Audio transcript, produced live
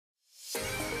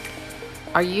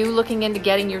Are you looking into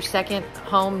getting your second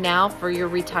home now for your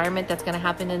retirement that's going to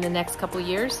happen in the next couple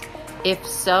years? If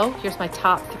so, here's my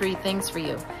top 3 things for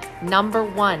you. Number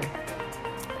 1,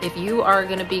 if you are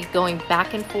going to be going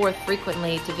back and forth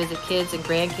frequently to visit kids and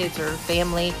grandkids or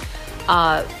family,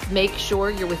 make sure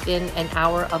you're within an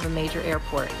hour of a major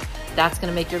airport. That's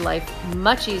going to make your life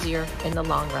much easier in the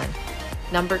long run.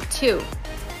 Number 2,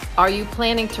 are you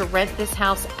planning to rent this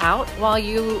house out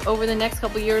over the next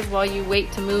couple years while you wait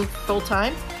to move full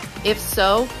time? If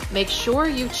so, make sure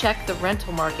you check the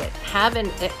rental market. Have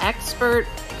an expert,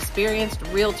 experienced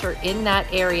realtor in that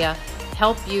area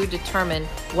help you determine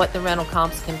what the rental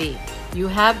comps can be. You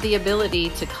have the ability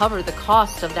to cover the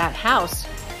cost of that house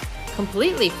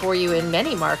completely for you in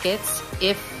many markets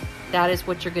if that is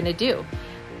what you're going to do.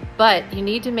 But you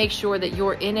need to make sure that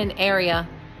you're in an area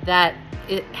that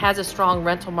it has a strong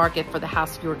rental market for the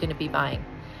house you're going to be buying.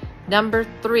 Number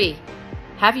 3,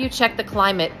 have you checked the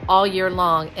climate all year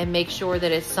long and make sure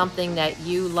that it's something that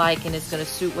you like and is going to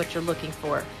suit what you're looking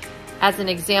for. As an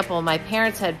example, my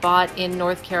parents had bought in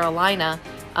North Carolina,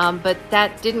 but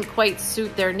that didn't quite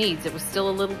suit their needs. It was still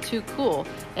a little too cool,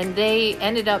 and they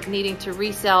ended up needing to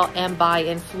resell and buy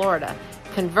in Florida.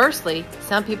 Conversely,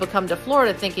 some people come to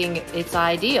Florida thinking it's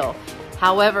ideal.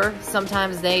 However,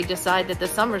 sometimes they decide that the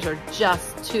summers are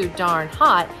just too darn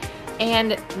hot,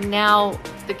 and now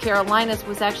the Carolinas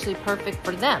was actually perfect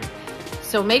for them.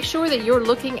 So make sure that you're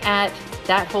looking at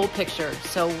that whole picture.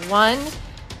 So 1,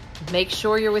 make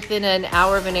sure you're within an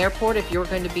hour of an airport if you're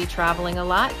going to be traveling a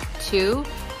lot. 2,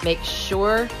 make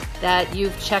sure that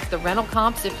you've checked the rental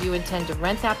comps if you intend to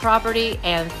rent that property.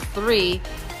 And 3,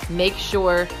 make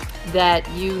sure that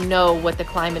you know what the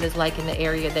climate is like in the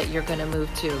area that you're going to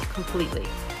move to completely.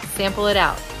 Sample it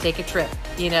out, take a trip,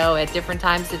 at different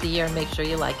times of the year and make sure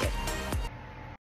you like it.